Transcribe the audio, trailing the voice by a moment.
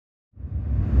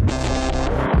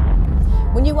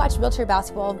you watch wheelchair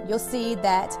basketball, you'll see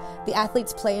that the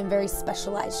athletes play in very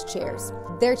specialized chairs.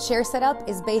 Their chair setup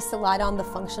is based a lot on the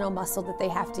functional muscle that they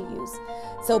have to use.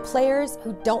 So players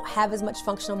who don't have as much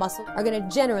functional muscle are going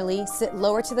to generally sit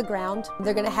lower to the ground.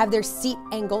 They're going to have their seat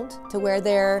angled to where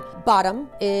their bottom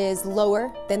is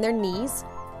lower than their knees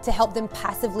to help them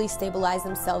passively stabilize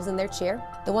themselves in their chair.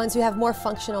 The ones who have more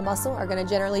functional muscle are going to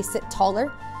generally sit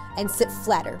taller and sit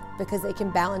flatter because they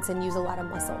can balance and use a lot of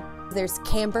muscle. There's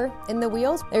camber in the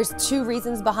wheels. There's two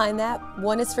reasons behind that.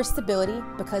 One is for stability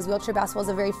because wheelchair basketball is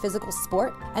a very physical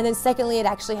sport. And then secondly, it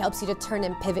actually helps you to turn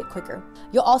and pivot quicker.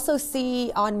 You'll also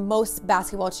see on most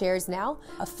basketball chairs now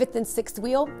a 5th and 6th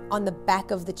wheel on the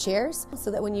back of the chairs so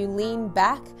that when you lean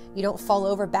back, you don't fall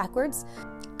over backwards.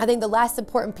 I think the last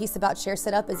important piece about chair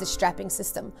setup is the strapping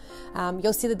system.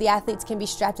 You'll see that the athletes can be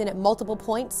strapped in at multiple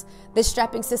points. This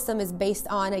strapping system is based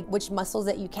on which muscles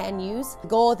that you can use. The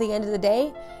goal at the end of the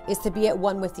day is to be at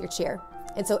one with your chair.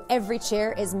 And so every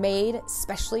chair is made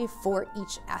specially for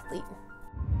each athlete.